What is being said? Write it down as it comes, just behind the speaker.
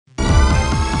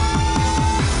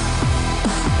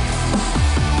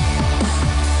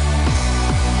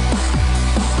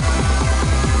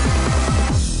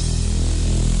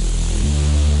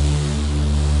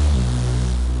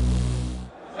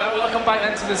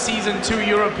the Season 2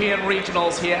 European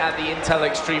Regionals here at the Intel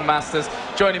Extreme Masters.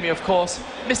 Joining me, of course,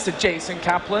 Mr. Jason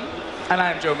Kaplan, and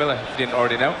I'm Joe Miller, if you didn't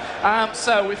already know.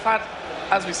 So we've had,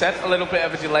 as we said, a little bit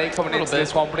of a delay coming into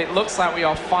this one, but it looks like we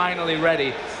are finally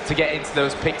ready to get into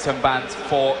those picks and bans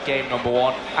for game number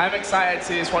 1. I'm excited to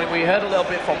see this one. We heard a little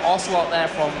bit from Ocelot there,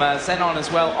 from Xenon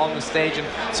as well on the stage,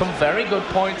 and some very good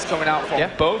points coming out from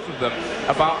both of them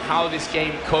about how this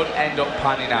game could end up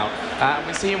panning out.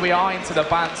 We see we are into the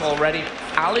bans already.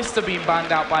 Alistair being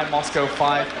banned out by Moscow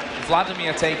 5.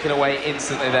 Vladimir taken away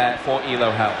instantly there for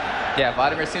ELOHell. Yeah,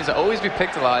 Vladimir seems to always be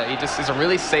picked a lot. He just is a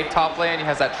really safe top lane. He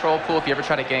has that troll pool if you ever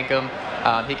try to gank him.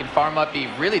 He can farm up, be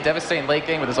really devastating late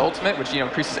game with his ultimate, which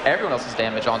increases everyone else's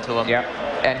damage onto him. Yeah.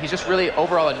 And he's just really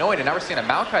overall annoyed. And now we're seeing a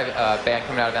Maokai ban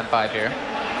coming out of M5 here.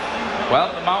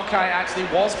 Well, the Maokai actually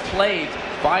was played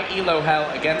by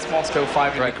ELOHell against Moscow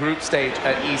 5 in the group stage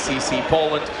at ECC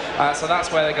Poland. So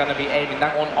that's where they're going to be aiming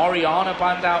that one. Oriana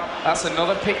banned out. That's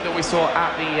another pick that we saw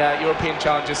at the European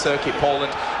Challenger Circuit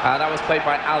Poland. That was played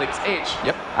by Alex Ich.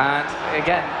 Yep. And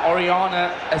again, Oriana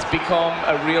has become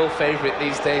a real favorite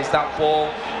these days. That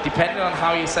ball, depending on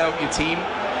how you set up your team,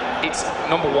 it's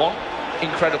number 1.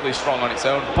 Incredibly strong on its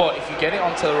own, but if you get it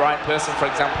onto the right person, for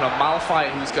example, a Malphite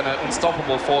who's going to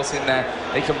unstoppable force in there,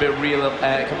 it can be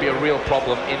a real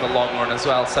problem in the long run as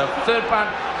well. So third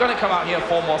ban going to come out here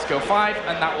for Moscow 5,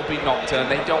 and that will be Nocturne.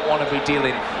 They don't want to be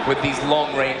dealing with these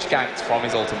long-range ganks from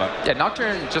his ultimate. Yeah,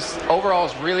 Nocturne just overall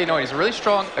is really annoying. He's a really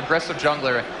strong, aggressive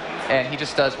jungler, and he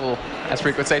just does, well, as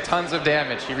Freak would say, tons of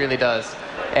damage. He really does.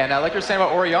 And like you're saying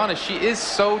about Oriana, she is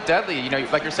so deadly.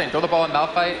 Like you're saying, throw the ball in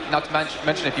Malphite. Not to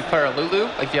mention if you play a Lulu,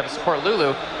 like if you have a support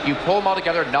Lulu, you pull them all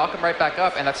together, knock them right back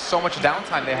up, and that's so much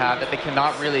downtime they have that they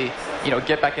cannot really,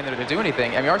 get back in there to do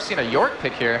anything. And we are seeing a Yorick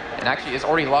pick here, and actually is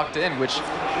already locked in, which,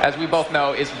 as we both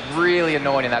know, is really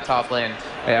annoying in that top lane.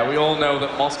 Yeah, we all know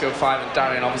that Moscow 5 and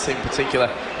Darien, obviously in particular,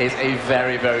 is a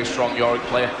very, very strong Yorick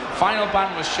player. Final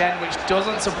ban was Shen, which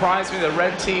doesn't surprise me. The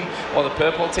red team or the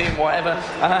purple team, whatever,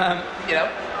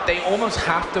 they almost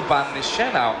have to ban this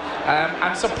Shen out.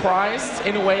 I'm surprised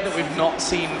in a way that we've not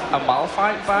seen a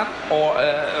Malphite ban or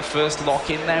a first lock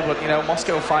in there, but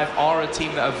Moscow 5 are a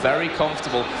team that are very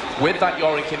comfortable with that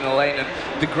Yorick in the lane.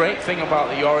 And the great thing about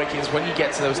the Yorick is when you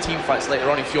get to those team fights later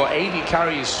on, if your AD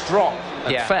carry is strong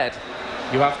and fed,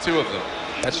 you have 2 of them.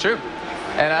 That's true.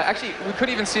 And actually, we could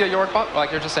even see a Yorick bot,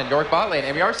 like you're just saying, Yorick bot lane,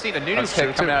 and we are seeing a Nunu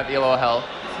pick coming out of the ELOHell.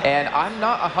 And I'm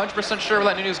not 100% sure where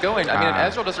that Nunu's going. I mean,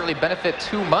 Ezreal doesn't really benefit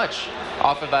too much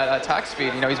off of that attack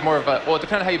speed. He's more of a, well,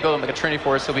 depending on how you build him, like a Trinity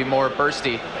Force, he'll be more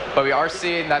bursty. But we are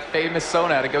seeing that famous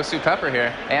Sona to go Sue Pepper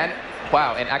here. And,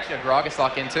 wow, and actually a Gragas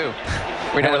lock in too.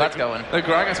 We know where that's going. The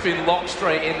Gragas being locked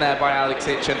straight in there by Alex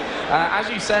Ich. And as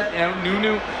you said,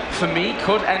 Nunu, for me,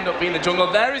 could end up being the jungle.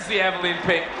 There is the Evelyn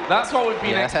pick. That's what we've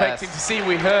been expecting to see.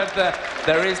 We heard that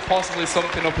there is possibly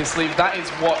something up his sleeve. That is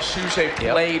what Shushe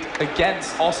played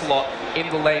against Ocelot in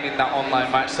the lane in that online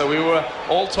match. So we were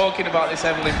all talking about this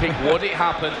Evelyn pick. Would it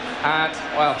happen? And,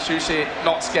 well, Shushe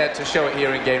not scared to show it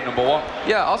here in game number 1.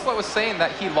 Yeah, Ocelot was saying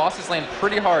that he lost his lane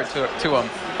pretty hard to him.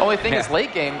 Only thing is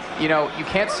late game, you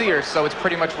can't see her, so it's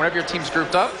pretty much whenever your team's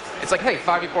grouped up, it's like, hey,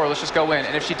 5v4, let's just go in.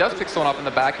 And if she does pick someone up in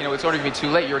the back, it's already going to be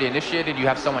too late. You already initiated, you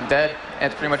have someone dead,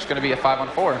 and it's pretty much going to be a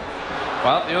 5-on-4.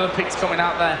 Well, the other picks coming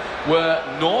out there were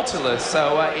Nautilus.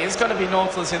 So it's going to be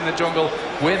Nautilus in the jungle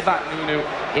with that Nunu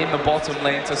in the bottom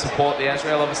lane to support the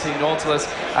Ezreal. Obviously, Nautilus,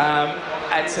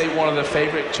 I'd say one of the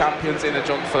favorite champions in the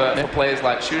jungle for players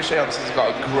like Shushe. Obviously, he's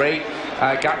got a great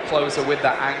gap closer with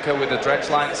that anchor, with the dredge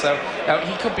line. So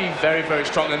he could be very, very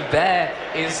strong. And there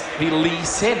is the Lee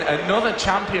Sin, another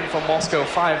champion from Moscow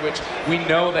 5, which we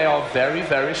know they are very,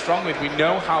 very strong with. We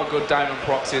know how good Diamond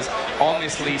Prox is on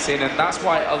this Lee Sin, and that's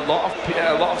why a lot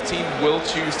of teams will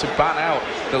choose to ban out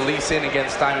the Lee Sin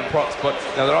against Diamond Prox. But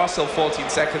there are still 14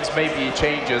 seconds. Maybe he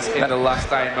changes in the last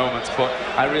dying moments. But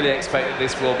I really expect that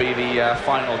this will be the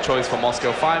final choice for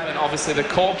Moscow 5. And obviously the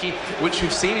Corki, which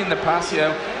we've seen in the past,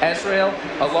 Ezreal,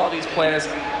 a lot of these players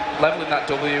leveling that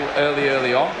W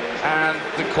early on, and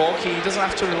the Corki, he doesn't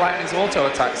have to rely on his auto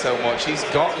attack so much. He's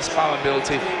got the spam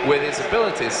ability with his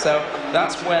abilities, so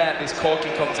that's where this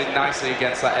Corki comes in nicely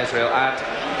against that Ezreal.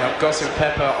 And Gosu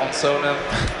Pepper on Sona,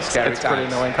 scary it's pretty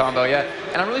annoying combo, yeah.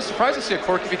 And I'm really surprised to see a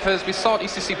Corki because we saw at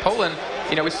ECC Poland,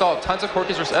 we saw tons of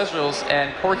Corkis versus Ezreals,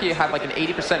 and Corki had like an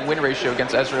 80% win ratio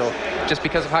against Ezreal, just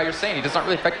because of how you're saying. He does not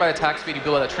really affect by attack speed. You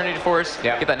build that Trinity Force,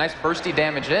 get that nice bursty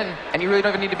damage in, and you really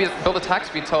don't even need to build attack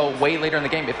speed until way later in the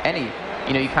game, if any.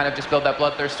 you know, you kind of just build that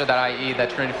bloodthirst or that IE, that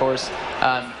Trinity Force.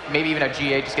 Maybe even a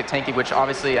GA just get tanky, which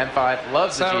obviously M5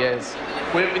 loves the GAs.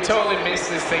 We totally missed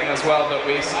this thing as well, that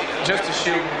we just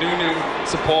assumed Nunu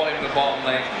supporting the bottom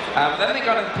lane. Then they're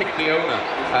going to pick Leona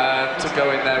to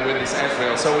go in there with this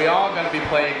Ezreal. So we are going to be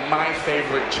playing my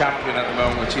favorite champion at the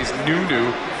moment, which is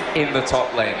Nunu in the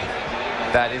top lane.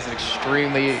 That is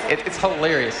extremely, it's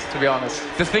hilarious, to be honest.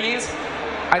 The thing is,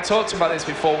 I talked about this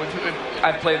before.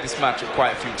 I've played this matchup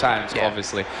quite a few times,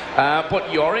 obviously.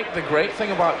 But Yorick, the great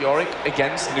thing about Yorick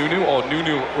against Nunu, or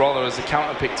Nunu rather as a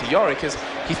counter pick to Yorick, is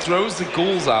he throws the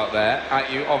ghouls out there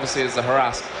at you, obviously as the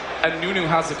harass, and Nunu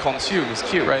has the consume as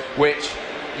Q, which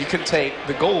you can take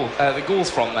the ghouls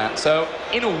from that. So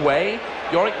in a way,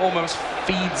 Yorick almost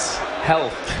feeds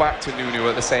health back to Nunu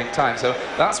at the same time. So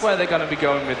that's where they're going to be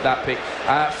going with that pick.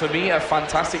 For me, a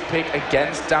fantastic pick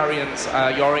against Darian's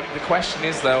Yorick. The question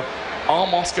is, though, are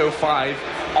Moscow 5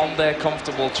 on their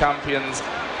comfortable champions?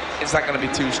 Is that going to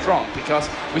be too strong? Because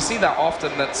we see that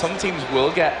often, that some teams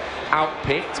will get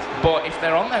outpicked, but if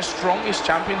they're on their strongest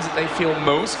champions that they feel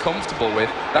most comfortable with,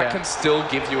 that can still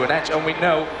give you an edge. And we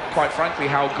know, quite frankly,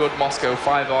 how good Moscow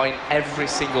 5 are in every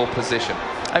single position.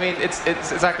 I mean, it's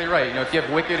exactly right. You know, if you have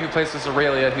Wicked who plays with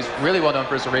Aurelia, who's really well known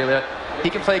for his Aurelia, he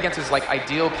can play against his like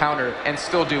ideal counter and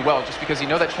still do well, just because you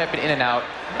know that champion in and out,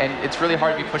 and it's really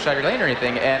hard to be pushed out of your lane or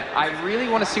anything. And I really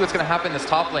want to see what's going to happen in this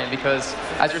top lane, because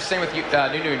as you're saying with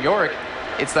Nunu and Yorick,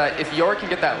 it's that if Yorick can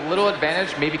get that little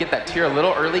advantage, maybe get that tier a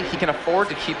little early, he can afford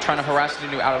to keep trying to harass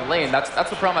Nunu out of lane. That's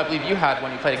the problem I believe you had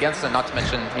when you played against him, not to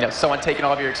mention, you know, someone taking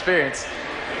all of your experience.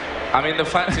 I mean, the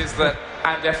fact is that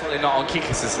I'm definitely not on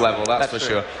Kikis' level, that's for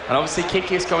sure. And obviously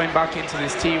Kikis going back into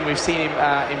this team, we've seen him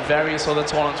in various other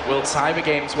tournaments, World Cyber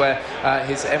Games, where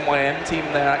his MYM team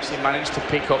there actually managed to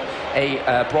pick up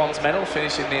a bronze medal,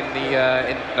 finishing in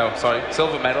the,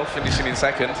 silver medal, finishing in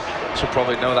second. Should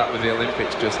probably know that with the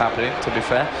Olympics just happening, to be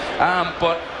fair.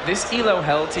 But this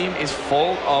ELOHell team is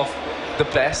full of the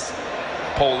best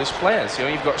Polish players. You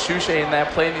know, you've got Shushe in there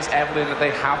playing this Evelyn that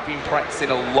they have been practicing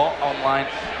a lot online.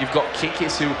 You've got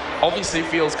Kikis, who obviously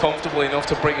feels comfortable enough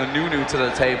to bring a Nunu to the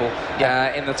table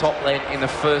in the top lane in the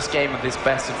first game of this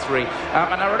best of 3.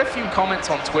 And I read a few comments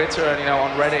on Twitter and, you know,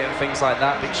 on Reddit and things like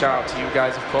that. Big shout out to you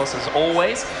guys, of course, as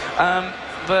always.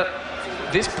 But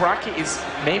this bracket is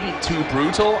maybe too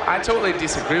brutal. I totally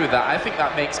disagree with that. I think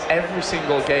that makes every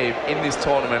single game in this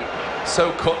tournament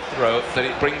so cutthroat that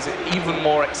it brings even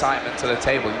more excitement to the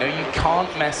table. You know, you can't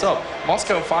mess up.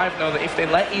 Moscow 5 know that if they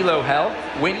let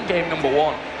ELOHell win game number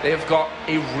 1, they've got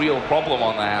a real problem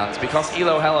on their hands, because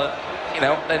ELOHell are, you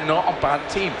know, they're not a bad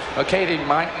team. Okay, they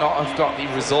might not have got the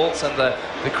results and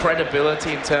the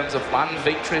credibility in terms of land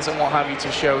victories and what have you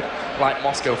to show like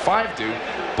Moscow 5 do,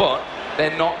 but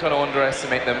they're not going to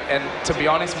underestimate them. And to be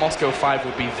honest, Moscow 5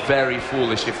 would be very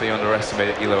foolish if they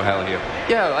underestimated ELOHell here.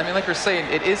 Yeah, I mean, like you're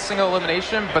saying, it is single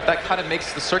elimination, but that kind of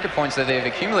makes the circuit points that they've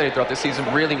accumulated throughout the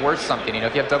season really worth something. You know,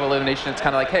 if you have double elimination, it's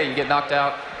kind of like, hey, you get knocked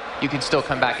out, you can still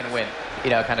come back and win, you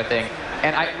know, kind of thing.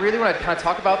 And I really want to kind of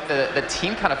talk about the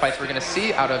team kind of fights we're going to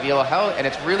see out of ELOHell, and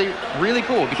it's really, really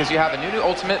cool, because you have a Nunu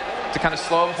ultimate to kind of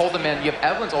slow him, hold him in. You have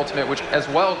Evelyn's ultimate, which as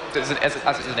well as an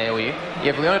AoE.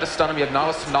 You have Leona to stun him. You have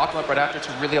Nautilus to knock him up right after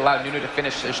to really allow Nunu to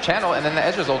finish his channel, and then the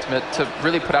Ezra's ultimate to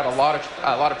really put out a lot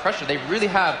of pressure. They really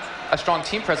have a strong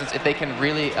team presence if they can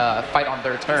really fight on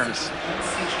their terms.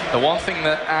 The one thing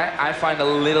that I find a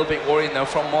little bit worrying, though,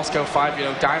 from Moscow 5, you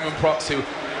know, Diamond Prox, who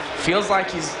feels like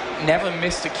he's never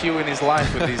missed a Q in his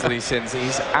life with these Lee Sins.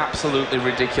 He's absolutely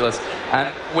ridiculous.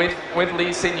 And with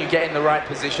Lee Sin, you get in the right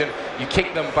position, you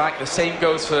kick them back. The same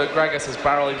goes for Gragas'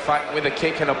 barrel. In fact, with a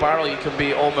kick and a barrel, you can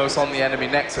be almost on the enemy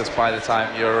nexus by the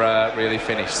time you're really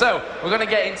finished. So, we're going to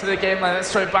get into the game.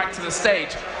 Let's throw it back to the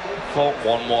stage for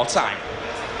one more time.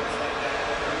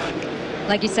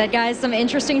 Like you said, guys, some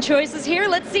interesting choices here.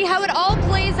 Let's see how it all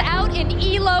plays out in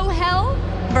ELOHell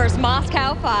versus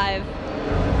Moscow 5.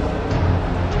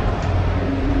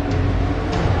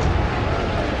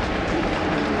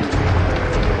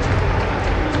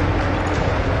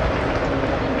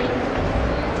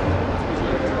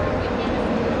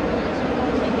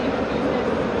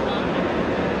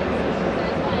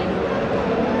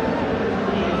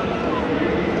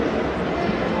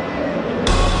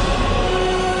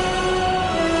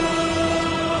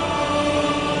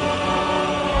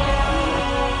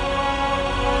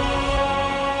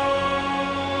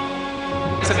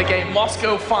 The game,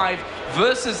 Moscow 5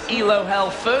 versus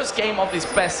ELOHell, first game of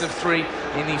this best of 3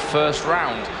 in the first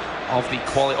round of the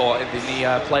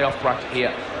playoff bracket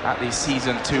here at the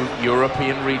Season 2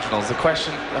 European Regionals. The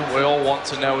question that we all want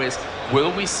to know is,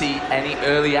 will we see any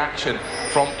early action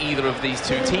from either of these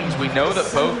two teams? We know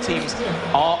that both teams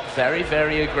are very,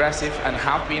 very aggressive and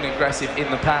have been aggressive in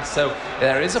the past, so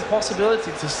there is a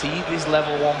possibility to see these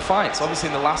level 1 fights. Obviously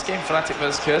in the last game, Fnatic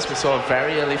vs Curse, we saw a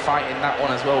very early fight in that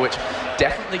one as well, which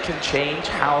definitely can change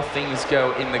how things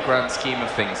go in the grand scheme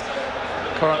of things.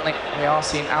 Currently, we are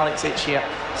seeing Alex Ich here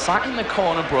sat in the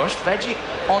corner brush. Veggie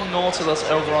on Nautilus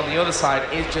over on the other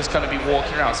side is just going to be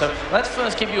walking around. So let's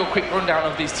first give you a quick rundown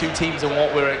of these two teams and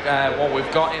what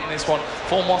we've got in this one.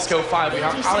 For Moscow 5, we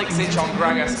have Alex Ich on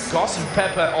Gragas, Gossip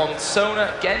Pepper on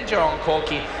Sona, Genja on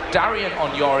Corki, Darian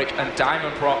on Yorick, and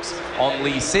Diamond Prox on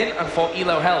Lee Sin. And for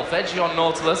ELOHell, Veggie on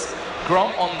Nautilus,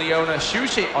 Grom on Leona,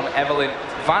 Shushi on Evelyn,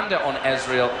 Vanda on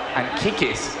Ezreal, and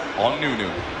Kikis on Nunu.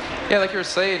 Yeah, like you were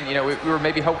saying, you know, we were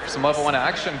maybe hoping for some level 1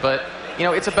 action, but you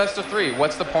know, it's a best of 3.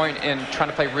 What's the point in trying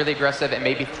to play really aggressive and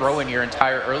maybe throw in your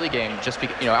entire early game just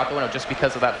out the window just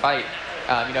because of that fight?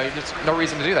 You know, there's no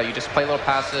reason to do that. You just play a little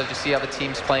passive, just see how the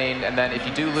team's playing, and then if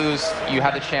you do lose, you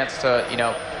have the chance to, you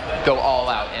know, go all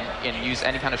out and use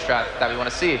any kind of strat that we want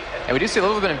to see. And we do see a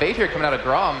little bit of invade here coming out of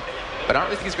Grom, but I don't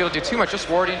really think he's going to be able to do too much. Just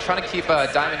warding, trying to keep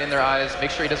Diamond in their eyes,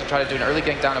 make sure he doesn't try to do an early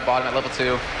gank down at bottom at level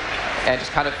 2, and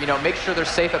just kind of, you know, make sure they're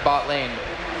safe at bot lane.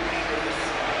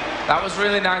 That was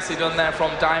really nicely done there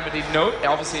from Diamond. He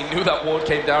obviously knew that ward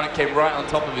came down, it came right on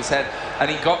top of his head, and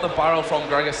he got the barrel from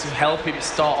Gragas to help him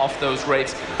start off those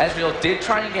raids. Ezreal did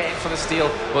try and get in for the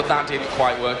steal, but that didn't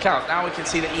quite work out. Now we can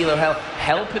see that ELOHell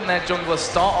helping their jungler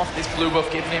start off this blue buff,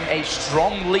 giving him a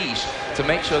strong leash to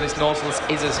make sure this Nautilus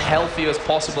is as healthy as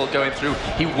possible going through.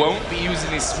 He won't be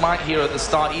using his smite here at the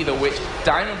start either, which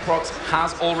Diamond Prox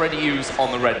has already used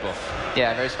on the red buff.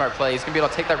 Yeah, very smart play. He's going to be able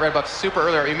to take that red buff super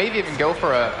early, or he maybe even go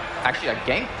for actually a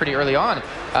gank pretty early on.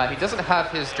 He doesn't have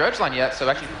his dredge line yet, so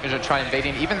actually he's going to try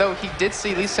invading, even though he did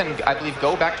see Lee Sin, I believe,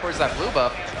 go back towards that blue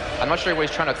buff. I'm not sure what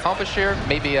he's trying to accomplish here.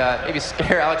 Maybe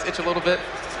scare Alex Ich a little bit.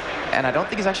 And I don't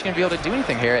think he's actually going to be able to do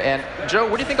anything here. And Joe,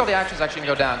 where do you think all the action's actually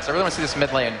going to go down? Because I really want to see this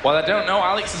mid lane. Well, I don't know.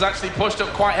 Alex has actually pushed up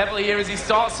quite heavily here as he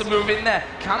starts to move in there.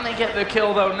 Can they get the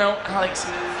kill, though? No, Alex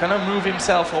going to move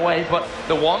himself away. But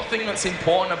the one thing that's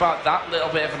important about that little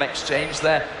bit of an exchange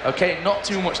there, okay, not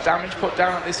too much damage put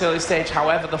down at this early stage.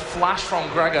 However, the flash from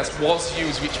Gragas was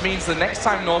used, which means the next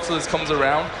time Nautilus comes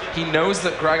around, he knows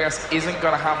that Gragas isn't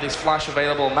going to have this flash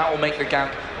available, and that will make the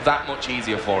gank that much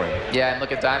easier for him. Yeah, and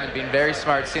look at Diamond being very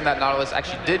smart, seeing that Nautilus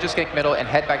actually did just gank middle and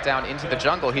head back down into the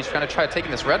jungle. He's going to try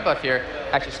taking this red buff here,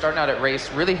 actually starting out at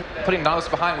race, really putting Nautilus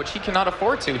behind, which he cannot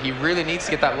afford to. He really needs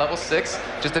to get that level 6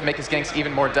 just to make his ganks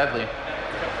even more deadly.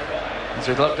 As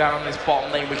we look down on this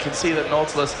bottom lane, we can see that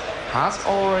Nautilus has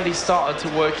already started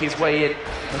to work his way in.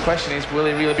 The question is, will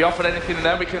he really be offered anything? And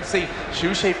then we can see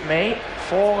Shoeshape may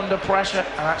fall under pressure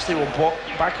and actually will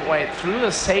back away through the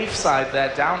safe side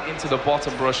there, down into the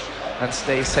bottom brush, and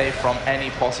stay safe from any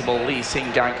possible Lee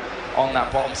Sin gank on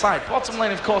that bottom side. Bottom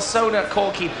lane, of course, Sona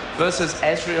Corki versus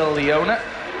Ezreal Leona.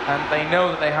 And they know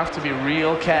that they have to be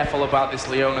real careful about this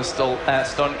Leona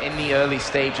stun in the early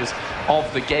stages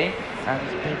of the game.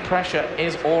 And the pressure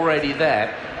is already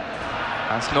there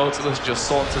as Nautilus just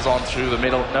saunters on through the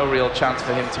middle. No real chance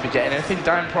for him to be getting anything.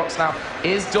 Diamond Prox now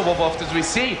is double buffed as we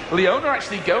see Leona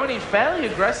actually going in fairly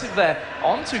aggressive there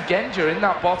onto Genja in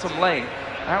that bottom lane.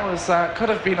 That was could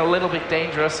have been a little bit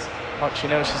dangerous, but you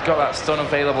know, she's got that stun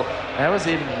available. There was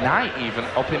Ignite even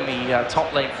up in the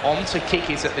top lane onto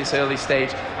Kikis at this early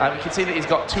stage. We can see that he's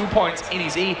got 2 points in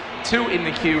his E, 2 in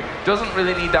the Q. Doesn't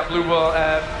really need that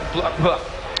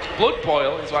blood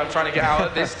boil is what I'm trying to get out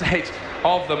at this stage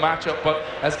of the matchup. But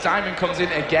as Diamond comes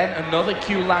in again, another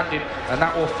Q landing, and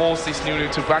that will force this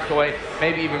Nunu to back away,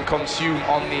 maybe even consume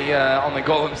on the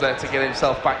golems there to get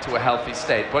himself back to a healthy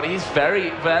state. But he's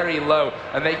very, very low,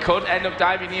 and they could end up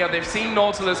diving here. They've seen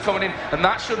Nautilus coming in, and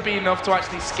that should be enough to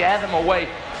actually scare them away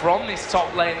from this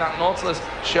top lane. That Nautilus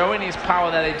showing his power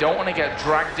there. They don't want to get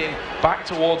dragged in back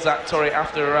towards that turret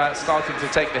after starting to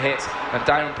take the hits, and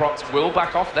Diamond Prox will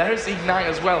back off. There is Ignite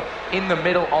as well in the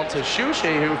middle onto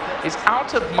Shushi, who is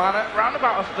out of mana, around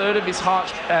about a third of his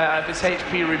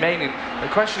HP remaining. The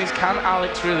question is, can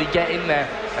Alex really get in there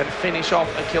and finish off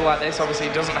a kill like this? Obviously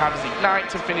he doesn't have his Ignite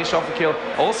to finish off a kill.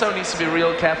 Also needs to be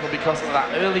real careful because of that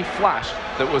early flash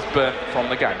that was burnt from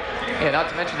the gang. Yeah, not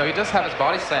to mention though, he does have his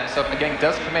body slam, so if the gang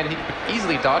does come in, he could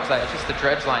easily dodge that. It's just the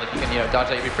dredge line. If you can, you know, dodge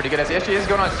that, you'd be pretty good. As he actually is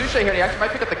going on Sushi here, and he actually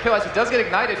might pick up the kill as he does get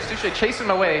ignited. Sushi chasing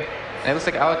him away, and it looks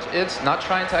like Alex is not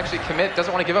trying to actually commit,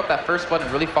 doesn't want to give up that first blood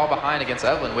and really fall behind against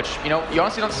Evelyn, which, you know, you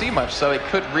honestly don't see much, so it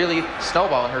could really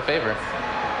snowball in her favor.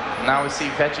 Now we see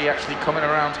Veggie actually coming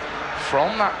around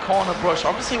from that corner brush.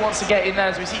 Obviously wants to get in there,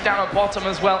 as we see down at bottom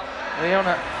as well.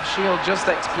 Leona shield just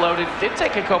exploded. Did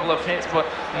take a couple of hits, but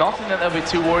nothing that they'll be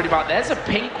too worried about. There's a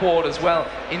pink ward as well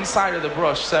inside of the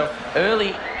brush. So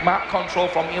early map control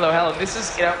from ELOHell. And this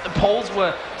is, you know, the polls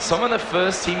were some of the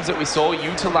first teams that we saw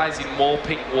utilizing more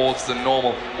pink wards than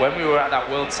normal when we were at that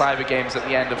World Cyber Games at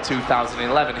the end of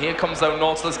 2011. Here comes though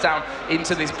Nautilus down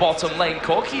into this bottom lane.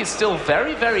 Corki is still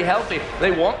very, very healthy.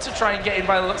 They want to try and get in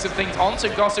by the looks of things onto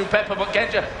Gosu Pepper, but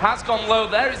Genja has gone low.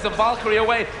 There is the Valkyrie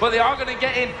away, but they are going to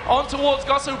get in on towards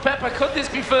Gosu Pepper. Could this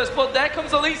be first blood? There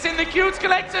comes the Lee Sin. The Q's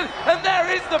connected, and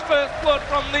there is the first blood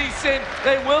from Lee Sin.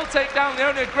 They will take down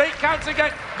Leona. Great counter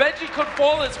gang. Veggie could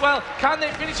fall as well. Can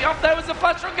they finish it off? There was a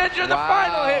flash from Genja, and the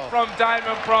final hit from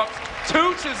Diamond Prox.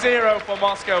 2-0 for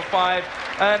Moscow 5.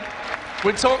 And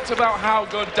we talked about how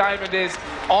good Diamond is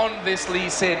on this Lee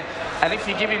Sin, and if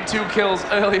you give him 2 kills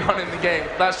early on in the game,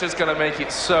 that's just going to make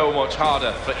it so much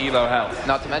harder for ELOHell.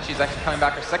 Not to mention, he's actually coming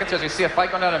back for second tier. As we see a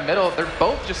fight going down the middle, they're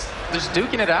both just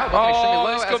duking it out. Oh,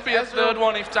 this could be a third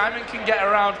one if Diamond can get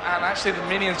around, and actually the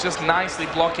minions just nicely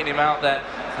blocking him out there,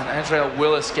 and Ezreal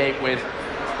will escape with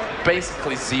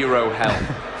basically 0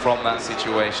 health from that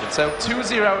situation. So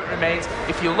 2-0 it remains.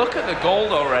 If you look at the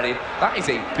gold already, that is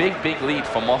a big, big lead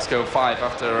for Moscow 5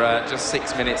 after just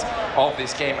 6 minutes of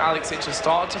this game. Alexic has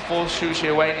started to force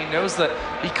Shushi away, and he knows that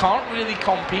he can't really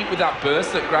compete with that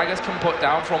burst that Gragas can put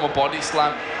down from a body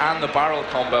slam and the barrel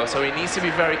combo. So he needs to be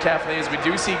very careful here, as we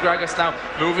do see Gragas now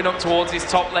moving up towards his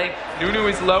top lane. Nunu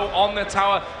is low on the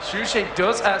tower. Shushi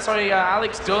does,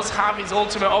 Alex does have his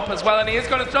ultimate up as well, and he is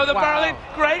going to throw the barrel in.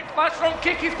 Great flash from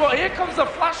Kikis, but here comes the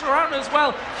flash around as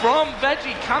well from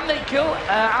Veggie. Can they kill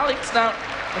Alex now?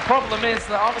 The problem is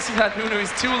that obviously that Nunu is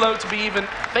too low to be even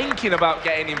thinking about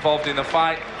getting involved in the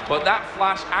fight. But that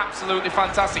flash, absolutely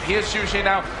fantastic. Here's Shushi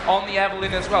now on the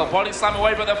Evelyn as well. Body slam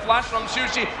away, but the flash from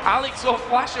Shushi. Alex will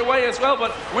flash away as well,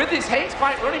 but with his hate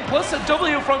spike running, plus a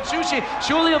W from Shushi,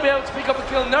 surely he'll be able to pick up a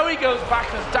kill. No, he goes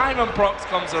back as Diamond Prox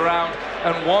comes around,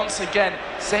 and once again,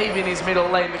 saving his middle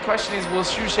lane. The question is, will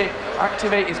Shushi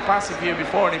activate his passive here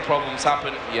before any problems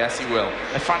happen? Yes, he will.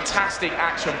 A fantastic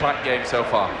action-packed game so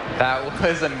far. That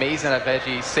was amazing at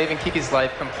Veggie, saving Kiki's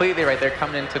life completely right there,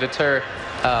 coming in to deter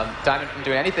Diamond from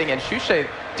doing anything. And Shushi,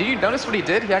 did you notice what he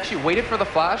did? He actually waited for the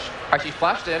flash, actually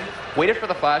flashed in, waited for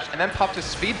the flash, and then popped his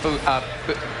speed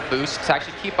boost to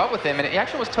actually keep up with him, and he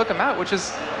actually almost took him out, which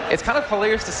is, it's kind of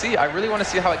hilarious to see. I really want to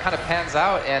see how it kind of pans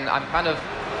out, and I'm kind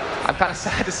of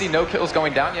sad to see no kills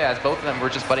going down yet, as both of them were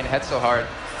just butting heads so hard.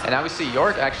 And now we see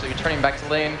Yorick actually returning back to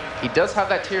lane. He does have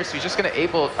that tier, so he's just going to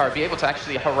be able to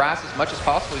actually harass as much as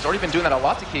possible. He's already been doing that a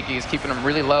lot to Kiki. He's keeping him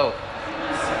really low.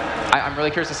 I'm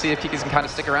really curious to see if Kiki can kind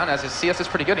of stick around, as his CS is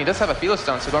pretty good. And he does have a Philo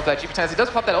Stone, so going for that GP 10. He does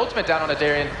pop that ultimate down on a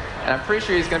Darien, and I'm pretty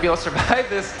sure he's going to be able to survive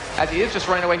this, as he is just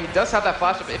running away. He does have that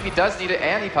flash up if he does need it,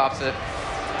 and he pops it.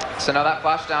 So now that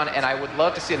flash down, and I would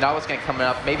love to see a Nautilus gank coming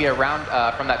up, maybe around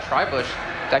from that tri-bush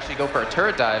to actually go for a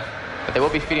turret dive. But they will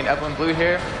be feeding Evelyn blue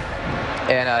here.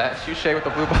 And Shushi with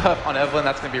the blue buff on Evelyn,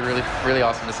 that's going to be really, really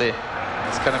awesome to see.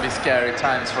 It's going to be scary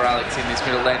times for Alex in this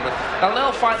middle lane, but that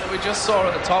little fight that we just saw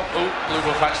at the top, blue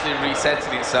buff actually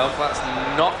resetting itself. That's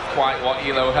not quite what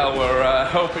ELOHell were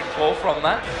hoping for from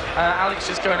that. Alex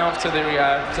just going off to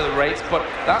the race, but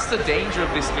that's the danger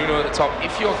of this Nunu at the top.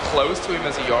 If you're close to him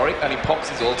as a Yorick and he pops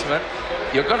his ultimate,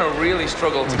 you're going to really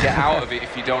struggle to get out of it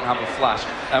if you don't have a flash.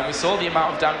 And we saw the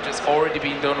amount of damage that's already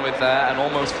been done with an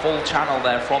almost full channel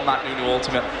there from that Nunu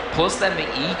ultimate. Plus then the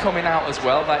E coming out as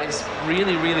well. That is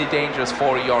really, really dangerous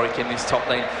for a Yorick in this top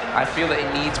lane. I feel that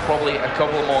he needs probably a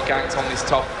couple more ganks on this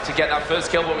top to get that first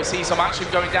kill, but we see some action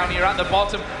going down here at the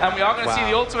bottom, and we are going to see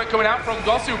the ultimate coming out from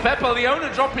Gosu Pepper.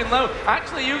 Leona dropping low,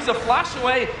 actually used a flash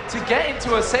away to get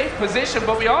into a safe position,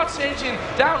 but we are changing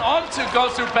down onto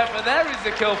Gosu Pepper. There is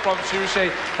the kill from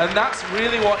Shushi, and that's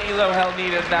really what ELOHell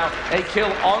needed now, a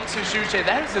kill onto Shushi.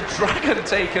 There's a dragon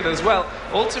taken as well.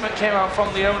 Ultimate came out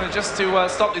from Leona just to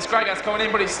stop this Gragas coming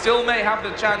in, but he still may have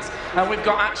the chance, and we've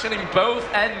got action in both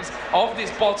ends of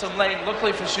this bottom lane.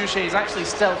 Luckily for Shushi, he's actually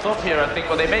stealthed up here, I think,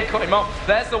 but they may cut him off.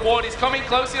 There's the ward, he's coming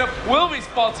close enough, will be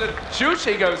spotted.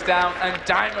 Shushi goes down, and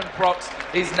Diamond Prox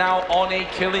is now on a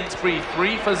killing spree.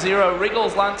 3 for 0.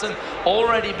 Wriggle's Lantern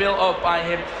already built up by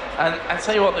him. And I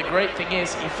tell you what, the great thing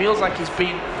is, he feels like he's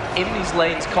been in these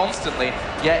lanes constantly,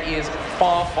 yet he is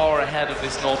far, far ahead of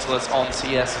this Nautilus on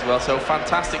CS as well. So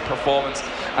fantastic performance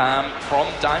from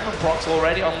Diamond Prox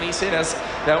already on Lee Sin, as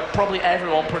probably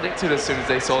everyone predicted as soon as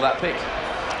they saw that pick.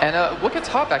 And look at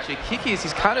top, actually. Kiki's,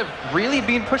 he's kind of really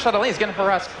being pushed out of lane. He's getting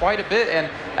harassed quite a bit, and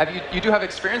you do have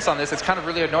experience on this. It's kind of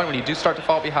really annoying when you do start to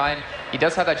fall behind. He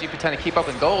does have that GP10 to keep up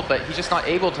in gold, but he's just not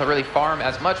able to really farm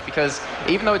as much because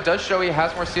even though it does show he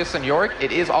has more CS than Yorick,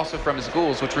 it is also from his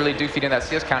ghouls, which really do feed in that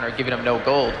CS counter, giving him no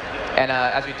gold. And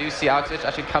as we do see Alex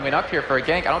actually coming up here for a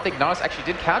gank, I don't think Nautilus actually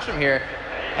did catch him here.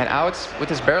 And Alex, with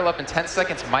his barrel up in 10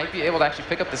 seconds, might be able to actually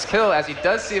pick up this kill as he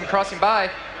does see him crossing by.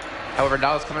 However,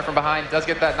 Nautilus coming from behind does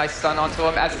get that nice stun onto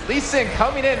him as Lee Sin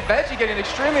coming in, Veggie getting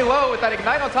extremely low with that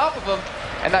Ignite on top of him.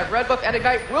 And that red buff and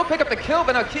Ignite will pick up the kill,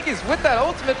 but now Kiki's with that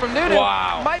ultimate from Nunu.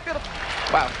 Wow. Might be able to...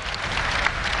 Wow.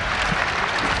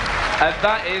 And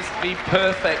that is the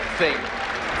perfect thing.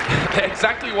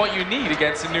 Exactly what you need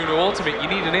against a Nunu ultimate. You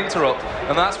need an interrupt,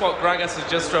 and that's what Gragas has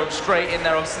just thrown straight in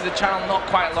there. Obviously the channel not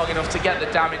quite long enough to get the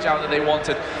damage out that they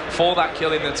wanted for that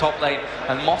kill in the top lane,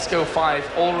 and Moscow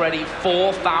 5 already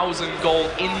 4,000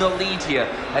 gold in the lead here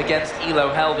against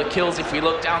ELOHell. The kills, if we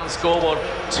look down the scoreboard,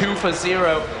 2 for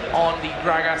 0 on the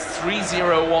Gragas,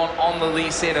 3-0-1 on the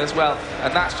Lee Sin as well,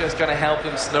 and that's just going to help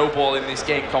them snowball in this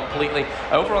game completely.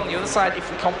 Over on the other side, if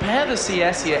we compare the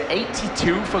CS here,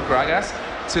 82 for Gragas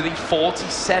to the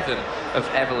 47 of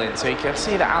Evelyn. So you can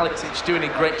see that Alex is doing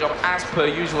a great job as per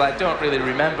usual. I don't really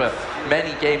remember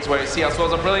many games where CS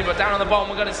was brilliant, but down on the bottom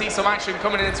we're going to see some action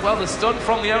coming in as well. The stun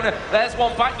from Leona. There's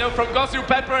one back though from Gosu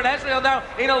Pepper, and Ezreal now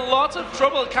in a lot of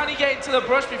trouble. Can he get into the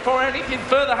brush before anything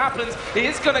further happens? He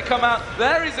is going to come out.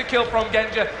 There is a kill from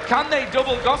Genja. Can they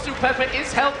double? Gosu Pepper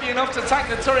is healthy enough to tank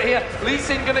the turret here. Lee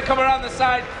Sin going to come around the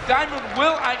side. Diamond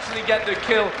will actually get the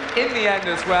kill in the end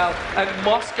as well, and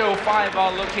Moscow 5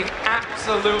 are looking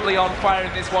absolutely on fire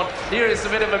in this one. Here is a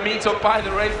bit of a meet-up by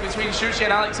the race between Shushi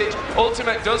and Alexic.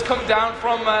 Ultimate does come down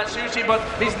from Shushi, but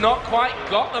he's not quite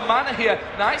got the mana here.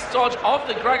 Nice dodge of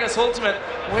the Gragas ultimate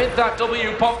with that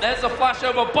W pop. There's a flash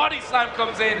over, body slam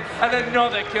comes in, and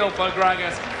another kill for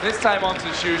Gragas. This time onto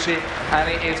Shushi, and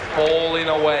it is falling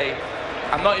away.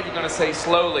 I'm not even going to say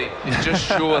slowly, just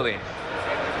surely.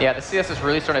 Yeah, the CS is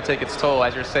really starting to take its toll.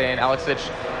 As you're saying, Alexic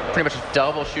pretty much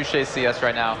double Shushi's CS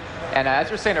right now. And as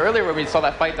you were saying earlier, when we saw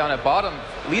that fight down at bottom,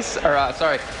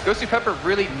 Gosu Pepper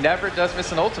really never does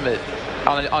miss an ultimate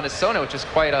on his Sona, which is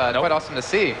quite quite awesome to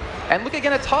see. And look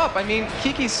again at top. I mean,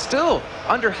 Kiki's still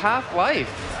under half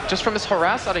life, just from this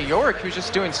harass out of Yorick, who's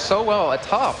just doing so well at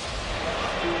top.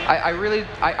 I really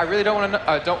don't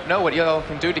know what ELOHell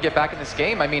can do to get back in this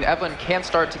game. I mean, Evelyn can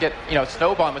start to get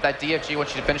snowballing with that DFG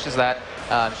once she finishes that.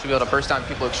 She'll be able to burst down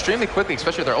people extremely quickly,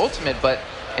 especially with their ultimate. But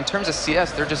in terms of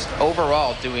CS, they're just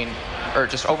overall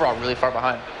really far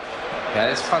behind.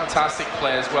 Yeah, it's fantastic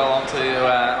play as well onto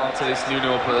this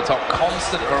Nunu up at the top.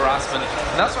 Constant harassment.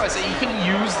 And that's why I say you can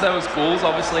use those goals,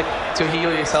 obviously, to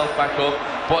heal yourself back up.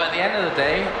 But at the end of the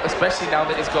day, especially now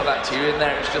that he's got that tier in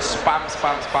there, it's just spam,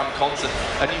 spam, spam constant.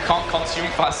 And you can't consume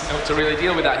fast enough to really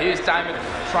deal with that. Here's Diamond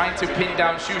trying to pin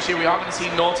down Shushi. We are going to see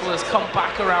Nautilus come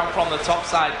back around from the top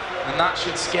side. And that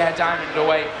should scare Diamond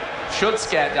away. Should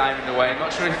scare Diamond away. I'm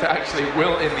not sure if it actually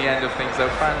will in the end of things, though.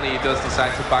 Finally, he does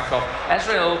decide to back off.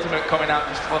 Ezreal ultimate coming out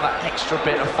just for that extra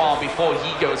bit of farm before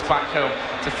he goes back home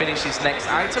to finish his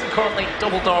next item. Currently,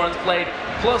 double Doran's Blade,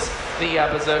 plus the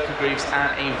Berserker Greaves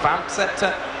and a Vamp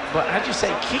Scepter. But as you say,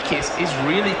 Kikis is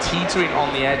really teetering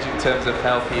on the edge in terms of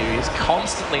health here. He's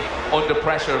constantly under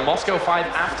pressure. And Moscow 5,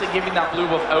 after giving that blue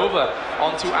buff over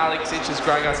onto Alexic's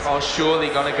Gragas, are surely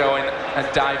going to go in and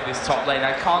dive this top lane.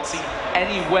 I can't see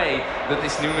any way that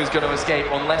this Nunu's going to escape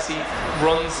unless he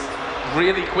runs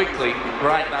really quickly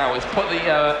right now. He's put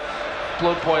the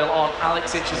blood boil on.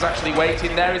 Alexic is actually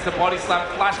waiting. There is the body slam.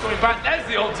 Flash coming back. There's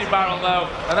the ulti barrel though.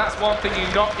 And that's one thing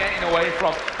you're not getting away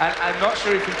from. And I'm not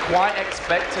sure if he quite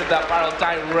expected that barrel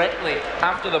directly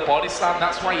after the body slam.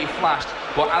 That's why he flashed.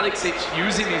 But Alexic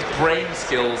using his brain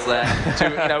skills there to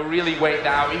really wait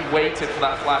that out. He waited for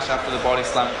that flash after the body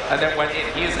slam and then went in.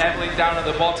 Here's Evelyn down at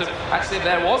the bottom. Actually,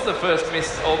 there was the first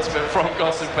missed ultimate from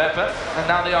Gosu Pepper, and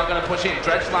now they are going to push in.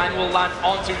 Dredge line will land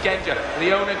onto Genja.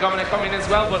 Leona going to come in as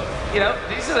well, but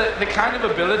these are the kind of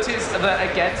abilities that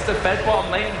against the fed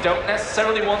bottom lane you don't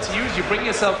necessarily want to use. You bring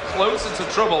yourself closer to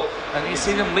trouble, and you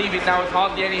see them leaving now with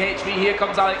hardly any HP. Here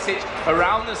comes Alexic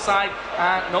around the side,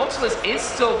 and Nautilus is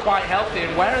still quite healthy.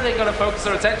 And where are they going to focus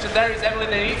their attention? There is Evelyn.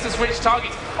 They need to switch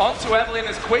targets onto Evelyn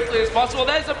as quickly as possible.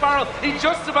 There's a barrel. He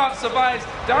just about survives.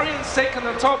 Darian's taken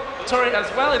the top turret as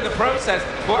well in the process,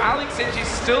 but Alexic is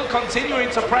still continuing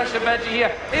to pressure Veggie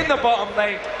here in the bottom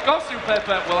lane. Gosu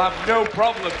Pepper will have no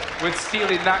problem with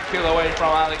stealing that kill away from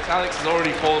Alex. Alex is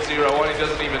already 4-0-1. He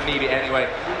doesn't even need it anyway.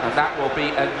 And that will be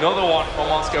another one for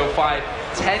Moscow 5.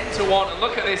 10-1. And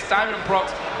look at this. Diamond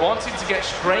Prox wanting to get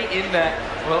straight in there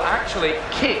will actually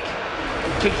kick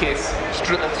kick is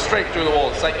straight through the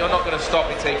wall. It's like, you're not going to stop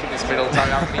me taking this middle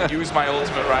tower. I'm going to use my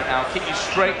ultimate right now. Kick you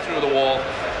straight through the wall.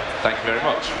 Thank you very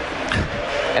much.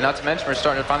 And not to mention, we're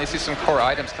starting to finally see some core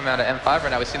items coming out of M5 right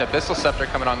now. We've seen Abyssal Scepter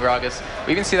coming on Gragas.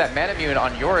 We even see that Mana Mune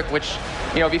on Yorick, which,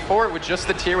 you know, before with just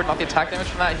the tier, with not the attack damage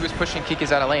from that, he was pushing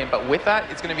Kikis out of lane. But with that,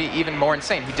 it's going to be even more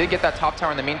insane. He did get that top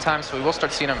tower in the meantime, so we will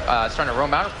start seeing him starting to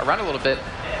roam around a little bit.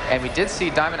 And we did see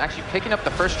Diamond actually picking up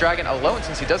the first dragon alone,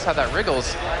 since he does have that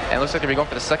Wriggles. And it looks like they're going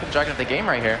for the second dragon of the game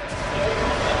right here.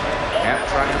 Yeah,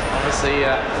 Dragon obviously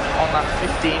on that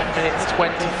 15 minutes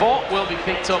 24 will be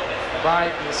picked up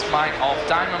by the smite of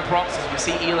Diamond Procs, as we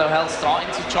see ELOHell starting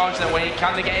to charge their way.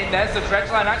 Can they get in? There's the dredge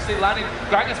line actually landing.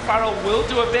 Gragas Barrel will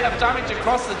do a bit of damage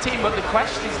across the team, but the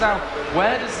question is now,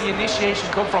 where does the initiation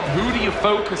come from? Who do you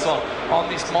focus on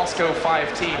this Moscow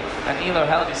 5 team? And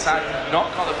ELOHell decided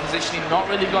not got the positioning, not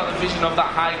really got the vision of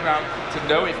that high ground to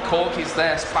know if Cork is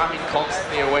there spamming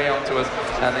constantly away onto us,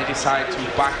 and they decide to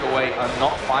back away and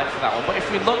not fight for that one. But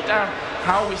if we look down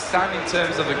how we stand in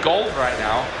terms of the gold right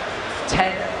now,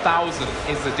 10,000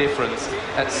 is the difference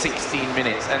at 16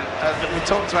 minutes. And we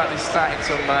talked about this stat in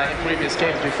some previous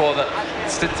games before, that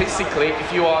statistically,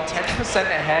 if you are 10%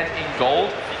 ahead in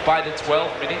gold by the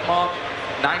 12-minute mark,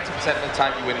 90% of the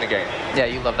time you win the game. Yeah,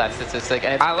 you love that statistic.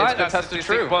 And I like that statistic,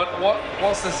 true. But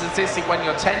what's the statistic when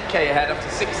you're 10k ahead after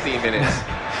 16 minutes?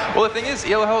 Well, the thing is,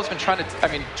 ELOHell has been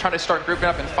trying to start grouping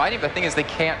up and fighting, but the thing is, they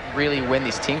can't really win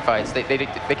these team fights. They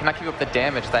cannot keep up the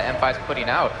damage that M5 is putting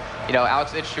out. You know,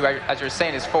 Alex Ich, who, as you were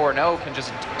saying, is 4-0, can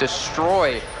just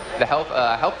destroy the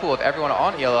health pool of everyone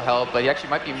on ELOHell, but he actually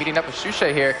might be meeting up with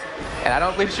Shushay here, and I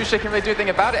don't believe Shushay can really do anything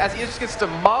about it, as he just gets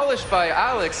demolished by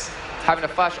Alex, having to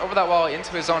flash over that wall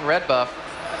into his own red buff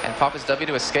and pop his W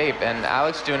to escape. And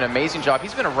Alex doing an amazing job.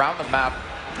 He's been around the map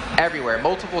everywhere,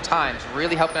 multiple times,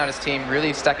 really helping out his team,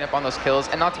 really stacking up on those kills.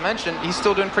 And not to mention, he's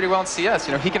still doing pretty well in CS.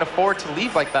 You know, he can afford to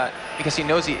leave like that because he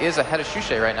knows he is ahead of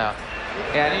Shushay right now.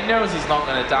 Yeah, and he knows he's not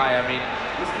going to die. I mean,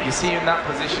 you see him in that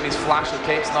position, his flash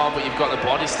okay, now, but you've got the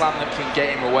body slam that can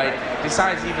get him away.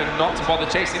 Decides even not to bother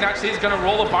chasing. Actually, he's going to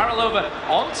roll a barrel over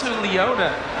onto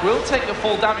Leona. Will take the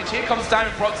full damage. Here comes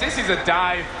Diamond Procs. This is a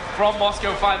dive from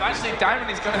Moscow 5. Actually, Diamond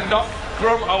is going to knock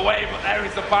Grum away, but there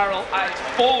is the barrel at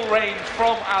full range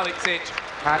from Alex Ich.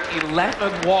 And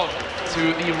 11-1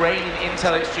 to the reigning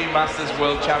Intel Extreme Masters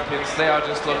World Champions. They are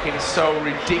just looking so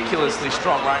ridiculously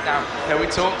strong right now. Now, we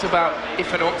talked about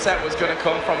if an upset was going to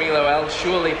come from ELOHell,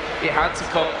 surely it had to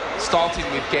come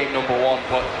starting with game number 1,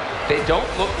 but they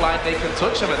don't look like they can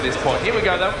touch them at this point. Here we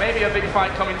go though, maybe a big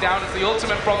fight coming down as the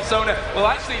ultimate from Sona will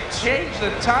actually change the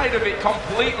tide of it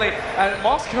completely, and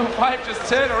Moscow 5 just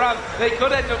turn around. They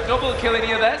could end up double killing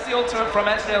here. There's the ultimate from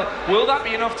Ezreal. Will that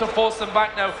be enough to force them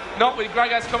back? No, not with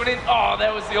Gragas coming in. Oh,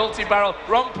 there was the ulti barrel,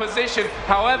 wrong position.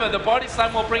 However, the body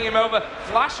slam will bring him over.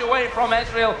 Flash away from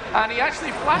Ezreal, and he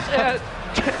actually flashed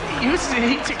used the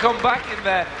heat to come back in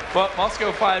there, but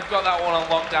Moscow 5 got that one on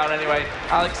lockdown anyway.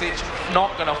 Alex Ich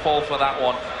not going to fall for that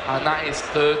one, and that is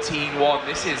 13-1.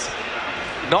 This is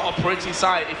not a pretty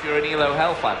sight if you're an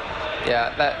ELOHell fan.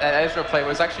 Yeah, that Ezreal play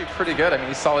was actually pretty good. I mean,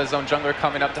 he saw his own jungler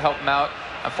coming up to help him out.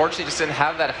 Unfortunately, just didn't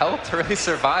have that health to really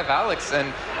survive Alex.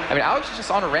 And I mean, Alex is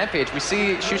just on a rampage. We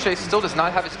see Shushay still does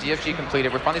not have his DFG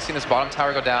completed. We're finally seeing this bottom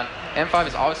tower go down. M5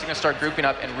 is obviously going to start grouping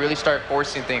up and really start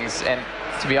forcing things. And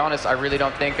to be honest, I really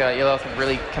don't think ELOHell can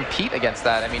really compete against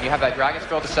that. I mean, you have that Gragas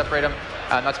Girl to separate them.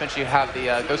 Not to mention you have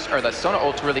the Ghost or the Sona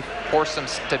ult to really force them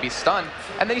to be stunned.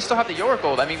 And then you still have the Yorick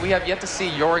ult. I mean, we have yet to see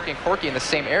Yorick and Corki in the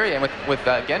same area. And with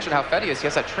Genshin, how fed he is, he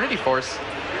has that Trinity Force.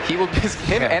 He will,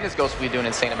 him and his Ghost will be doing an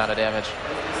insane amount of damage.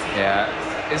 Yeah,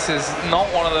 this is not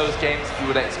one of those games you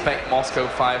would expect Moscow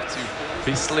 5 to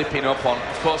be slipping up on.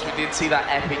 Of course, we did see that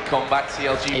epic comeback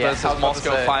CLG versus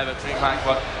Moscow 5 at DreamHack,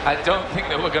 but I don't think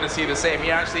that we're going to see the same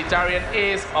here. Actually, Darian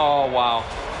is, oh wow,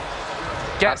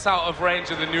 gets out of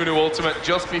range of the Nunu ultimate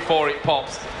just before it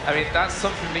pops. I mean, that's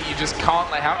something that you just can't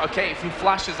let out. Okay, if he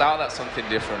flashes out, that's something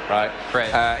different, right?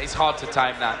 Right. It's hard to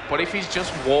time that. But if he's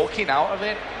just walking out of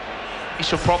it, you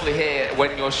should probably hear it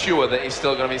when you're sure that he's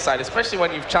still going to be inside, especially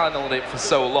when you've channeled it for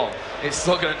so long. It's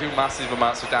still going to do massive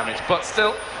amounts of damage. But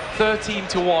still,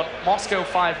 13-1. Moscow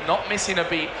 5 not missing a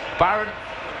beat. Baron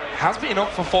has been up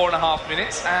for 4.5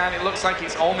 minutes, and it looks like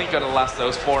it's only going to last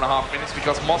those 4.5 minutes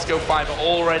because Moscow 5 are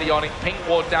already on it. Pink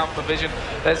ward down for Vision.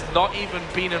 There's not even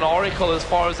been an Oracle as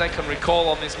far as I can recall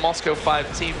on this Moscow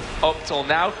 5 team up till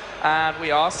now. And we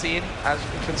are seeing, as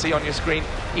you can see on your screen,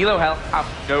 ELOHell have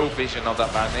no vision of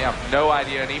that Baron. They have no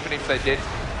idea, and even if they did,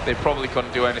 they probably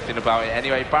couldn't do anything about it.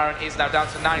 Anyway, Baron is now down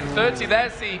to 930.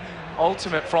 There's the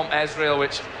ultimate from Ezreal,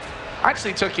 which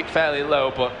Actually took it fairly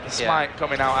low, but the smite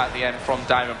coming out at the end from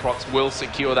Diamond Prox will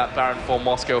secure that Baron for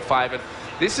Moscow 5. And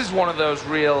this is one of those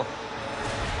real,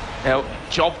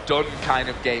 job done kind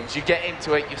of games. You get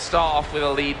into it, you start off with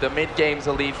a lead, the mid game's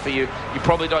a lead for you. You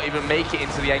probably don't even make it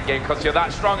into the end game because you're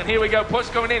that strong. And here we go, push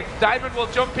going in. Diamond will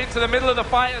jump into the middle of the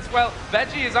fight as well.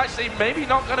 Veggie is actually maybe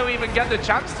not going to even get the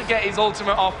chance to get his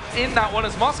ultimate off in that one,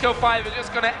 as Moscow 5 are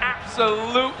just going to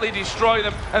absolutely destroy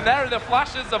them. And there are the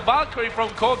flashes, the Valkyrie from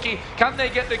Corki. Can they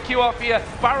get the Q off here?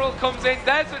 Barrel comes in,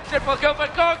 there's a triple kill for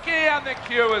Corki, and the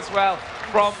Q as well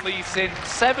from Lee Sin,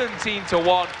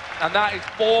 17-1. And that is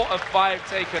 4 of 5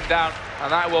 taken down,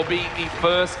 and that will be the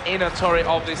first inner turret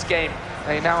of this game.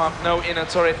 They now have no inner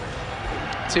turret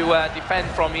to defend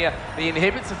from here. The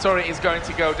inhibitor turret is going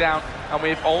to go down, and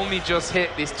we've only just hit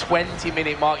this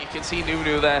 20-minute mark. You can see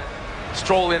Nunu there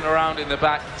strolling around in the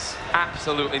back. It's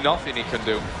absolutely nothing he can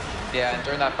do. Yeah, and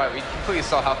during that fight, we completely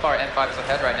saw how far N5 is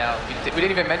ahead right now. We didn't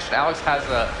even mention Alex has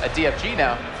a DFG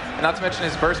now. And not to mention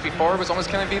his burst before was almost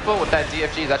killing people. With that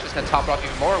DFG, that's just going to top it off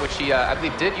even more, which he, I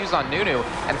believe, did use on Nunu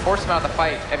and forced him out of the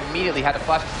fight. Immediately had to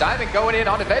flash Diamond going in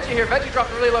onto Veggie here. Veggie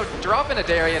dropped really low, dropping a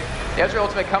Darien. The Ezreal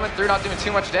ultimate coming through, not doing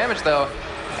too much damage, though.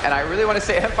 And I really want to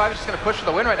say M5 is just going to push for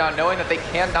the win right now, knowing that they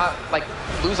cannot,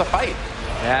 lose a fight.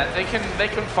 Yeah, they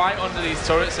can fight under these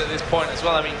turrets at this point as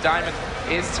well. I mean, Diamond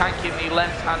is tanking the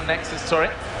left-hand Nexus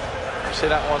turret. Actually,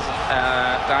 that wasn't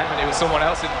Diamond, it was someone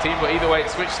else in the team, but either way, it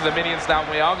switched to the minions now.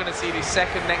 We are going to see the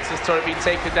second Nexus turret being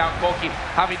taken down. Corki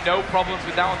having no problems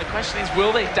with that one. The question is,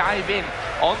 will they dive in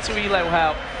onto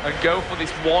ELOHell and go for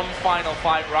this one final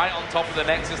fight right on top of the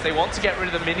Nexus? They want to get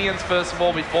rid of the minions first of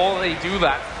all before they do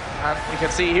that. And we can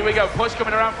see, here we go, push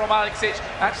coming around from Alexic.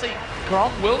 Actually,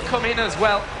 Grom will come in as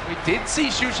well. We did see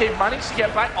Shuche manage to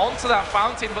get back onto that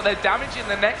fountain, but they're damaging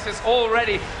the Nexus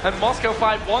already. And Moscow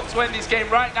 5 wants to end this game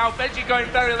right now. Veggie going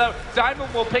very low.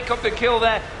 Diamond will pick up the kill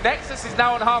there. Nexus is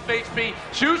now on half HP.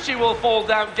 Shuche will fall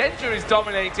down. Genja is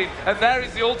dominating. And there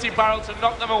is the ulti barrel to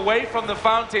knock them away from the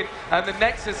fountain. And the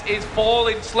Nexus is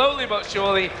falling slowly but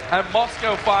surely. And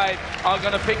Moscow 5 are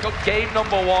going to pick up game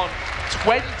number 1.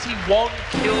 21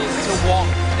 kills to 1.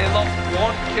 They lost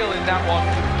 1 kill in that one.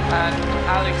 And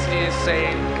Alex is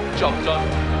saying, job done.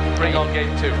 Bring on game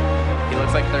 2. He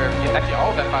looks like they're, actually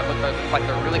all of F5 look like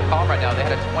they're really calm right now. They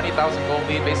had a 20,000 gold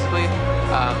lead basically.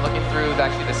 Looking through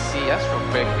actually the CS real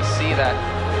quick, we see that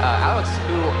Alex,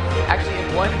 who actually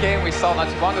in one game we saw not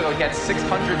too long ago, he had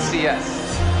 600 CS.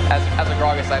 As a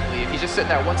Gragas, I believe. He's just sitting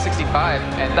there at 165.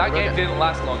 And that game didn't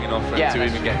last long enough for him to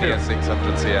even get near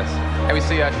 600 CS. And we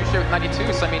see Shuche with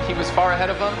 92, so I mean, he was far ahead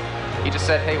of him. He just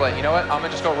said, hey, well, you know what? I'm going to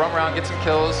just go run around, get some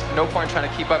kills. No point trying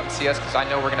to keep up in CS because I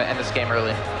know we're going to end this game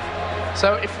early.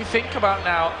 So if we think about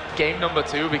now game number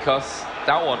 2, because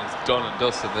that one is done and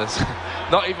dusted, there's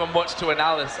not even much to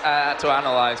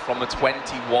analyze from a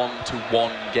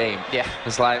 21-1 game. Yeah.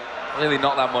 It's like really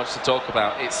not that much to talk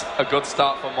about. It's a good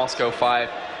start for Moscow 5,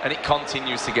 and it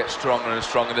continues to get stronger and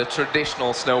stronger. The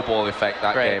traditional snowball effect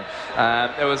that game.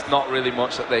 There was not really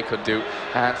much that they could do.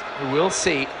 And we'll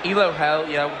see.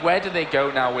 ELOHell, where do they go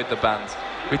now with the bans?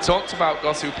 We talked about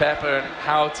Gosu Pepper and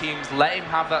how teams let him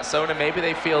have that Sona. Maybe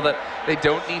they feel that they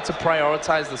don't need to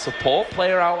prioritize the support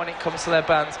player out when it comes to their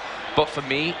bans. But for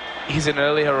me, he's an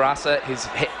early harasser.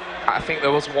 I think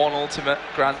there was one ultimate,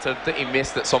 granted, that he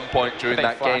missed at some point during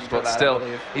that game, but still,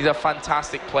 he's a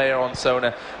fantastic player on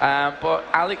Sona. But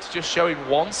Alex just showing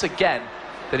once again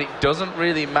that it doesn't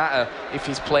really matter if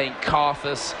he's playing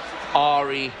Karthus,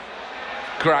 Ahri,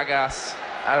 Gragas,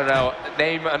 I don't know,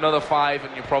 name another 5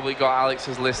 and you probably got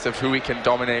Alex's list of who he can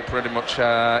dominate pretty much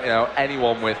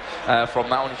anyone with from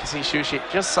that one. You can see Shushi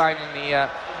just signing the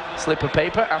slip of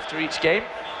paper after each game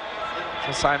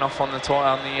to sign off on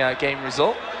the game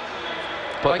result.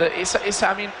 But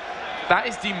I mean, that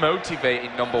is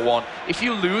demotivating, number 1. If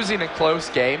you lose in a close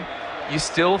game, you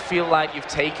still feel like you've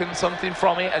taken something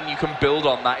from it and you can build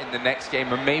on that in the next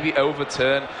game and maybe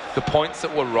overturn the points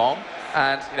that were wrong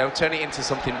and turn it into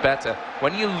something better.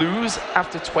 When you lose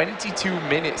after 22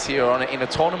 minutes here in a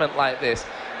tournament like this,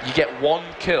 you get 1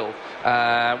 kill,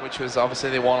 which was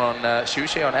obviously the one on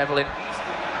Shushi, on Evelyn.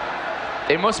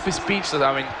 They must be speechless.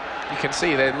 I mean, you can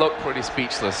see they look pretty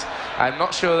speechless. I'm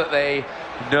not sure that they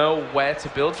know where to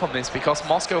build from this, because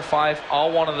Moscow 5 are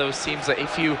one of those teams that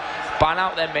if you ban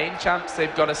out their main champs,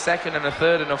 they've got a second and a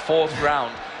third and a fourth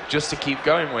round just to keep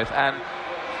going with. And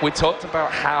we talked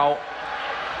about how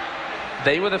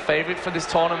they were the favorite for this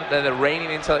tournament. They're the reigning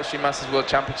Intel Extreme Masters World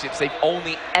Championships. They've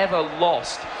only ever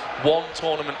lost 1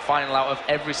 tournament final out of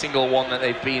every single one that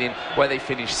they've been in, where they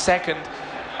finished second.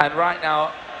 And right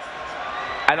now,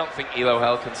 I don't think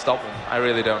ELOHell can stop them. I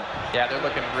really don't. Yeah, they're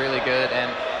looking really good.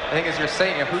 And I think as you're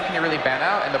saying, who can you really ban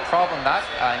out? And the problem that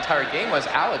entire game was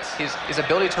Alex. His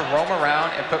ability to roam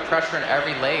around and put pressure in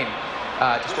every lane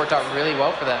just worked out really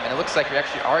well for them. And it looks like we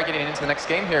actually are getting into the next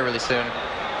game here really soon.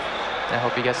 And I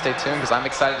hope you guys stay tuned because I'm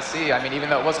excited to see. I mean, even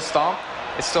though it was a stomp,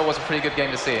 it still was a pretty good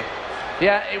game to see.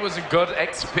 Yeah, it was a good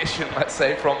exhibition, let's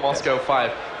say, from Moscow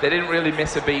 5. They didn't really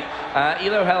miss a beat.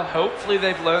 ELOHell, hopefully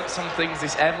they've learned some things.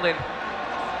 This Evelyn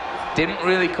didn't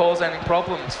really cause any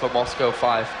problems for Moscow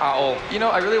 5 at all. You know,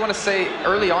 I really want to say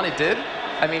early on it did.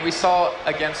 I mean, we saw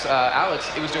against Alex,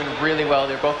 it was doing really well.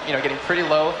 They were both, getting pretty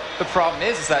low. The problem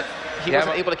is that he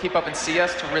wasn't able to keep up in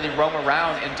CS to really roam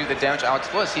around and do the damage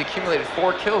Alex was. He accumulated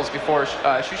 4 kills before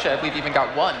Shusha, I believe, even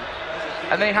got 1.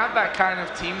 And they have that kind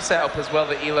of team setup as well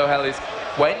that ELOHell is.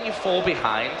 When you fall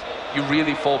behind, you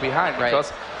really fall behind.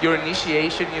 Because your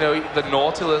initiation, the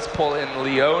Nautilus pull in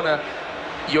Leona,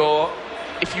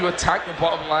 if you attack the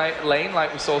bottom lane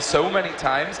like we saw so many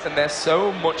times, and they're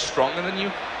so much stronger than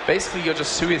you, basically you're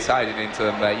just suiciding into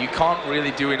them there. You can't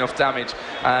really do enough damage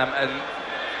and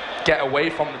get away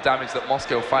from the damage that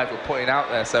Moscow 5 were putting out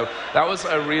there. So that was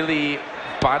a really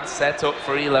bad setup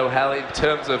for ELOHell in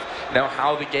terms of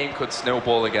how the game could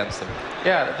snowball against them.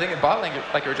 Yeah, the thing in bot lane,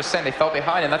 like you were just saying, they fell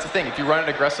behind, and that's the thing. If you run an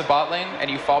aggressive bot lane and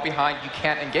you fall behind, you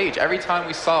can't engage. Every time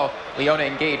we saw Leona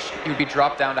engage, he would be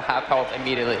dropped down to half health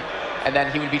immediately. And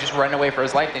then he would be just running away for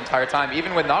his life the entire time.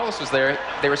 Even when Nautilus was there,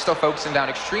 they were still focusing down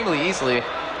extremely easily.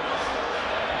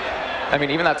 I mean,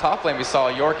 even that top lane we saw,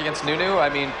 York against Nunu, I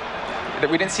mean,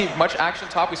 we didn't see much action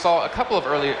top. We saw a couple of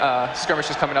early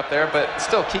skirmishes coming up there, but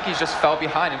still, Kiki's just fell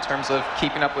behind in terms of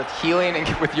keeping up with healing and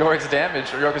with York's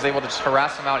damage. York was able to just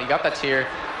harass him out. He got that tier,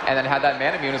 and then had that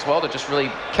mana immune as well to just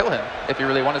really kill him if he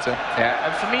really wanted to. Yeah,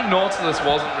 and for me, Nautilus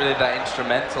wasn't really that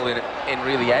instrumental in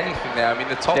really anything there. I mean,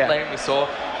 the top lane we saw,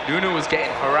 Nunu was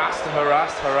getting harassed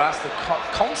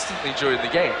constantly during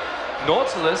the game.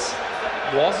 Nautilus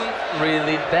wasn't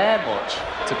really there much,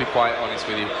 to be quite honest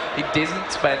with you. He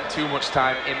didn't spend too much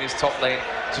time in his top lane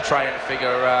to try and figure,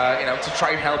 to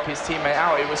try and help his teammate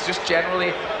out. It was just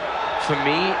generally, for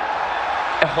me,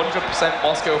 100%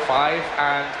 Moscow 5,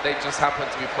 and they just happened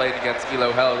to be playing against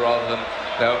ELOHell rather than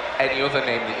any other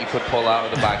name that you could pull out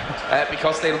of the bag.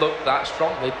 Because they looked that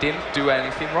strong, they didn't do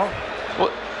anything wrong.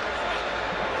 Well,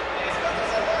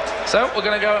 so we're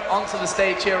going to go onto the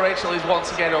stage here. Rachel is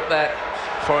once again up there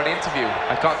for an interview.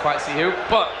 I can't quite see who,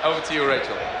 but over to you,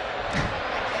 Rachel.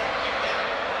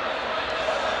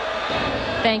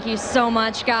 Thank you so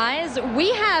much, guys.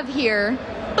 We have here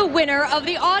the winner of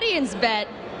the audience bet.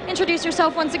 Introduce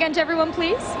yourself once again to everyone,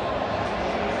 please.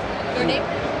 Your name?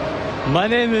 My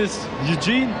name is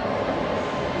Eugene.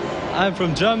 I'm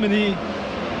from Germany,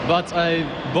 but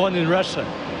I'm born in Russia.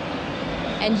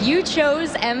 And you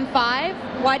chose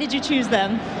M5. Why did you choose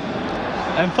them?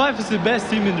 M5 is the best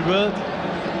team in the world.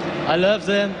 I love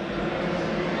them.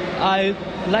 I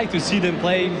like to see them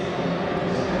play.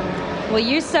 Well,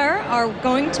 you, sir, are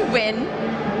going to win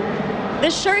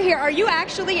this shirt here. Are you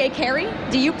actually a carry?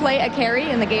 Do you play a carry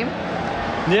in the game?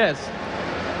 Yes.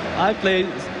 I play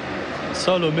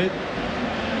solo mid.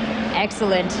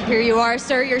 Excellent. Here you are,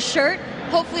 sir, your shirt.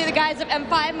 Hopefully the guys of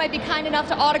M5 might be kind enough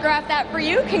to autograph that for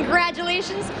you.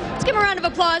 Congratulations. Let's give him a round of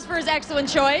applause for his excellent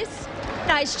choice.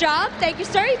 Nice job. Thank you,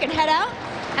 sir. You can head out.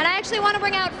 And I actually want to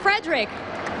bring out Frederick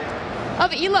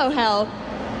of ELOHell.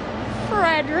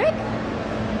 Frederick,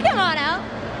 come on out.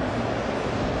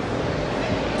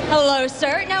 Hello,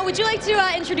 sir. Now, would you like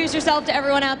to introduce yourself to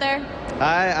everyone out there?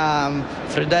 Hi, I'm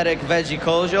Frederick Veggie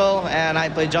Kojol, and I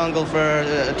play jungle for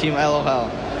Team ELOHell.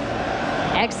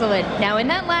 Excellent. Now, in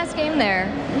that last game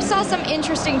there, we saw some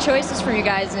interesting choices from you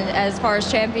guys as far as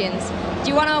champions. Do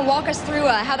you want to walk us through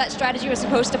how that strategy was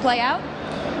supposed to play out?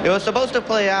 It was supposed to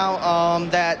play out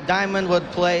that Diamond would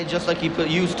play just like he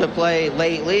used to play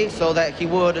lately, so that he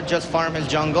would just farm his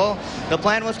jungle. The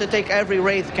plan was to take every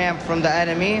Wraith camp from the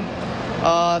enemy.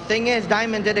 Thing is,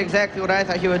 Diamond did exactly what I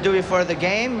thought he would do before the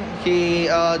game. He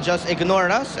just ignored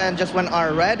us and just went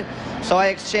our red. So I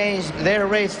exchanged their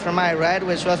Wraith for my red,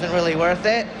 which wasn't really worth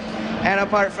it. And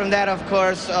apart from that, of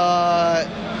course,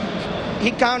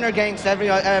 he counter ganks every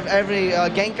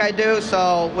gank I do.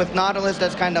 So with Nautilus,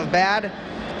 that's kind of bad.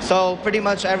 So pretty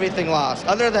much everything lost,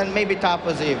 other than maybe top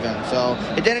was even. So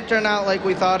it didn't turn out like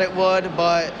we thought it would,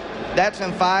 but that's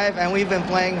M5, and we've been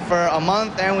playing for a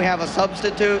month, and we have a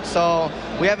substitute, so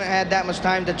we haven't had that much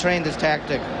time to train this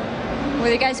tactic. Were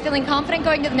you guys feeling confident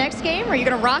going to the next game? Are you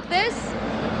going to rock this?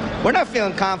 We're not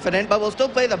feeling confident, but we'll still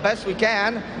play the best we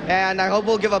can, and I hope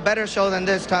we'll give a better show than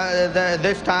this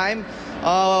time.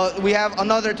 We have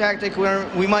another tactic where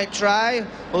we might try.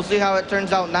 We'll see how it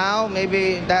turns out now.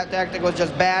 Maybe that tactic was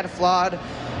just bad, flawed.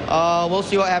 We'll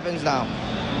see what happens now.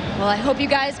 Well, I hope you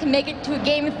guys can make it to a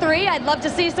game 3. I'd love to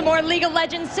see some more League of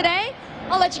Legends today.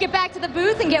 I'll let you get back to the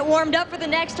booth and get warmed up for the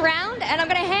next round, and I'm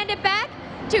going to hand it back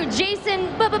to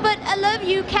Jason, but I love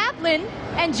you, Kaplan,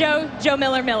 and Joe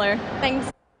Miller.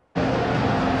 Thanks.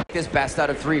 Is best out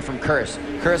of 3 from Curse.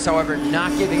 Curse, however,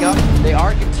 not giving up. They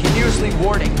are continuously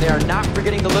warding. They are not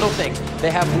forgetting the little things. They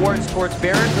have wards towards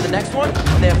Baron for the next one,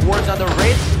 and they have wards on the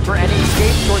Wraiths for any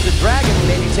escape towards the Dragon who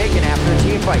may be taken after a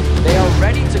team fight. They are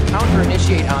ready to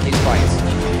counter-initiate on these fights.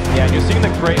 Yeah, and you're seeing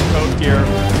the great code here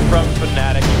from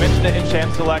Fnatic. You mentioned it in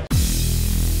Champ Select.